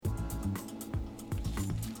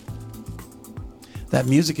That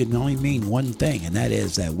music can only mean one thing, and that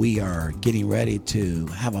is that we are getting ready to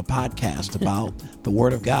have a podcast about the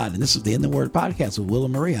Word of God. And this is the In the Word podcast with Will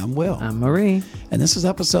and Marie. I'm Will. I'm Marie. And this is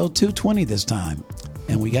episode 220 this time.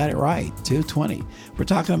 And we got it right, 220. We're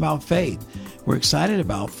talking about faith. We're excited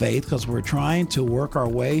about faith because we're trying to work our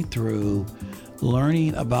way through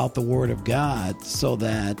learning about the Word of God so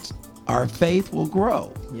that our faith will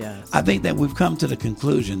grow. Yes. I think that we've come to the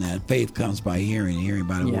conclusion that faith comes by hearing and hearing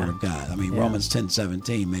by the Word of God. I mean, Romans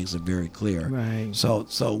 10:17 makes it very clear. Right.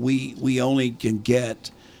 So we only can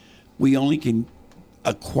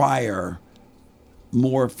acquire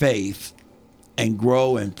more faith and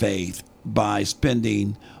grow in faith by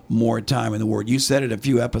spending more time in the Word. You said it a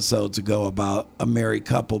few episodes ago about a married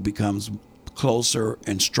couple becomes closer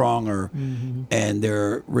and stronger, and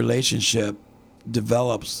their relationship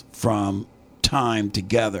develops from time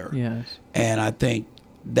together. Yes. And I think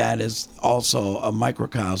that is also a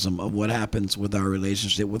microcosm of what happens with our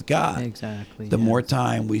relationship with God. Exactly. The more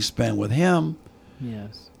time we spend with Him,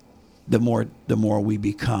 the more we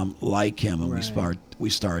become like Him, and we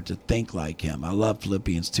start to think like Him. I love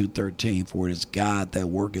Philippians 2:13, for it is God that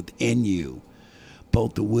worketh in you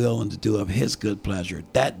both the will and to do of His good pleasure.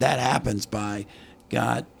 That happens by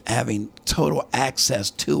God having total access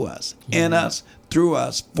to us, in us, through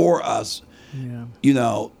us, for us,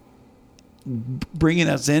 bringing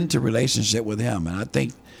us into relationship with Him. And I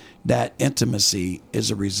think that intimacy is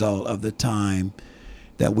a result of the time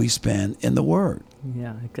that we spend in the Word.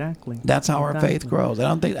 Yeah, exactly. That's how our faith grows. I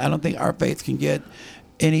don't think our faith can get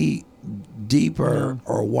any deeper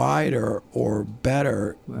or wider or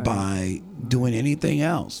better by doing anything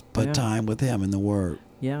else but time with Him in the Word.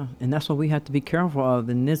 Yeah, and that's what we have to be careful of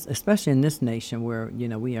in this, especially in this nation where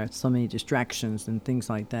we have so many distractions and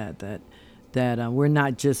things like that. That we're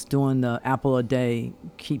not just doing the apple a day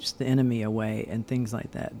keeps the enemy away and things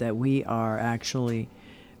like that. That we are actually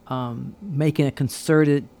making a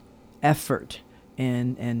concerted effort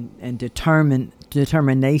and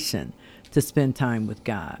determination to spend time with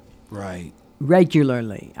God. Right.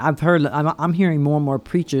 Regularly. I'm hearing more and more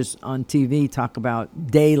preachers on TV talk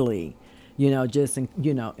about daily.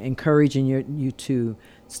 Encouraging you to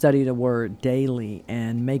study the Word daily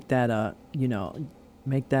and make that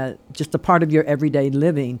just a part of your everyday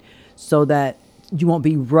living, so that you won't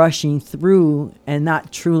be rushing through and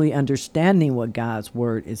not truly understanding what God's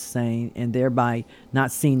Word is saying, and thereby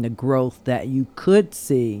not seeing the growth that you could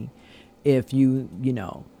see if you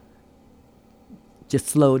just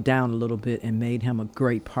slowed down a little bit and made Him a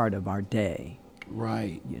great part of our day.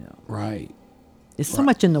 Right. Right. There's so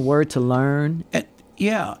much in the Word to learn. And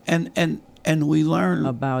we learn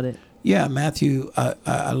about it. Yeah, Matthew,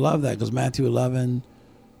 I love that because Matthew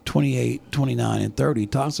 11:28, 29, and 30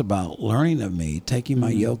 talks about learning of me, taking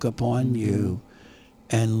my yoke upon you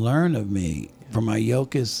and learn of me. For my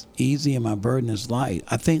yoke is easy and my burden is light.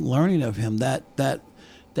 I think learning of Him, that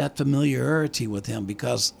familiarity with Him,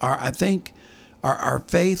 because I think our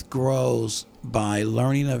faith grows by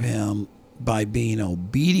learning of Him, by being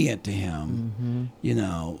obedient to Him.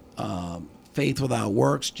 Faith without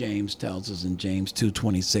works, James tells us in James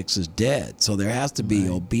 2:26, is dead. So there has to be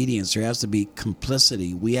obedience. There has to be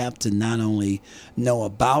complicity. We have to not only know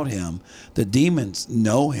about Him, the demons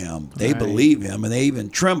know Him. They believe Him, and they even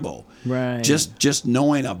tremble. Right. Just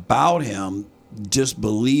knowing about Him, just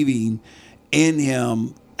believing in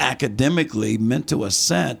Him academically, mental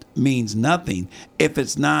assent, means nothing if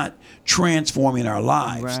it's not transforming our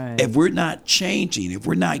lives. Right. If we're not changing, if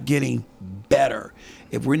we're not getting better,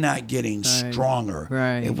 if we're not getting stronger,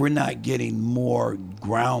 if we're not getting more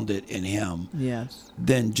grounded in Him,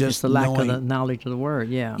 then just the lack of the knowledge of the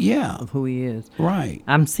Word, of who He is. Right.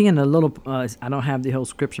 I'm seeing a little, I don't have the whole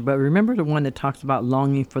scripture, but remember the one that talks about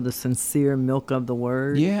longing for the sincere milk of the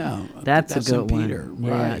Word? Yeah. That's a good one. Peter,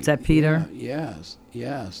 right. Yeah. Is that Peter? Yeah.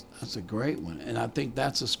 Yes. That's a great one. And I think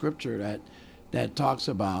that's a scripture that talks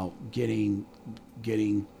about getting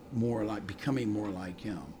more like, becoming more like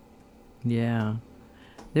Him. Yeah.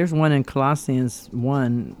 There's one in Colossians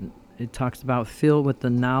 1. It talks about filled with the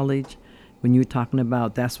knowledge. When you're talking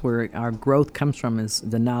about that's where our growth comes from, is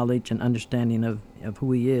the knowledge and understanding of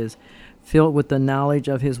who He is. Filled with the knowledge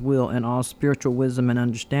of His will and all spiritual wisdom and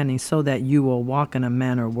understanding, so that you will walk in a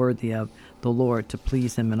manner worthy of the Lord, to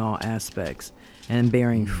please Him in all aspects and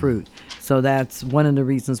bearing fruit. So that's one of the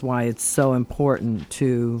reasons why it's so important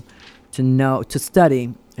to know, to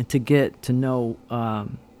study, and to get to know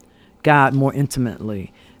God more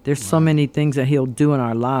intimately. There's so many things that He'll do in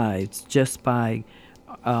our lives just by,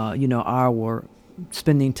 our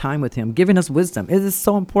spending time with Him, giving us wisdom. It is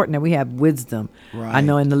so important that we have wisdom. Right. I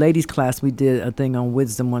know in the ladies' class we did a thing on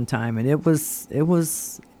wisdom one time, and it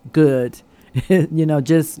was good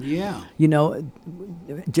Just Yeah.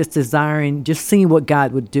 just desiring, just seeing what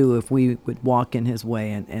God would do if we would walk in His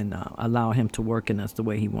way and allow Him to work in us the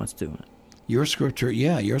way He wants to. Your scripture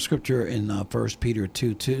in 1 Peter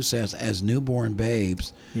 2:2 says, as newborn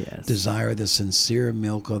babes, Yes. desire the sincere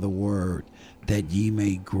milk of the word, that ye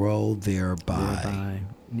may grow thereby.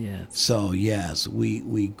 Yes. So yes,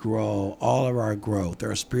 we grow all of our growth,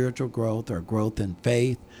 our spiritual growth, our growth in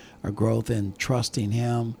faith, our growth in trusting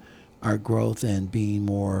Him, our growth in being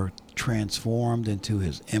more transformed into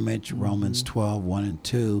His image. Romans 12:1 and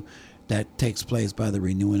 2. That takes place by the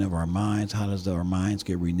renewing of our minds. How does our minds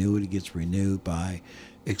get renewed? It gets renewed by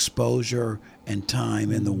exposure and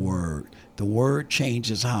time in the Word. The Word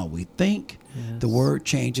changes how we think. Yes. The Word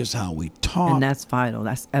changes how we talk. And that's vital.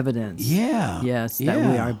 That's evidence. Yeah. Yes, that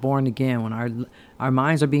we are born again when our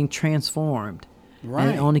minds are being transformed. Right.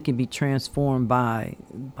 And it only can be transformed by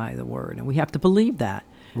the Word. And we have to believe that.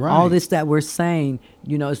 Right. All this that we're saying,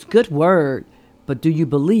 it's good word, but do you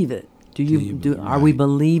believe it? Are we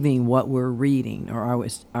believing what we're reading, or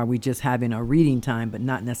are we just having a reading time, but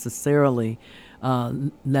not necessarily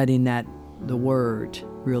letting the word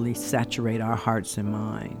really saturate our hearts and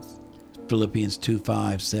minds? Philippians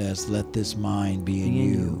 2:5 says, let this mind be in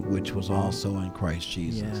you, which was also in Christ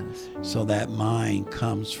Jesus. Yes. So that mind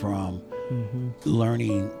comes from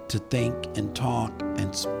learning to think and talk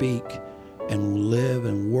and speak and live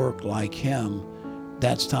and work like Him.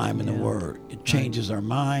 That's time in the Word. It changes our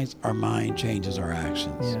minds. Our mind changes our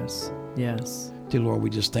actions. Yes. Yes. Dear Lord, we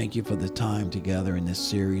just thank you for the time together in this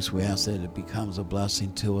series. We ask that it becomes a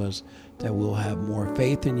blessing to us, that we'll have more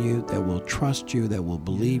faith in you, that we'll trust you, that we'll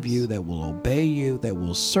believe you, that we'll obey you, that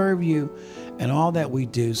we'll serve you, and all that we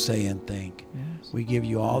do, say, and think. Yes. We give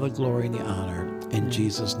you all the glory and the honor. In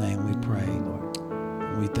Jesus' name we pray.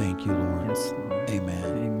 Lord. We thank you, Lord. Yes, Lord. Amen.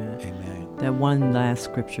 Amen. Amen. That one last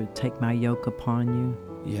scripture, take my yoke upon you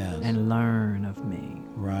Yes. and learn of me.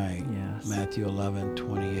 Right. Yes. Matthew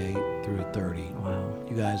 11:28 through 30. Wow.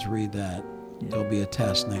 You guys read that. Yeah. There'll be a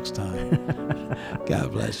test next time.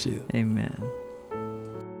 God bless you. Amen.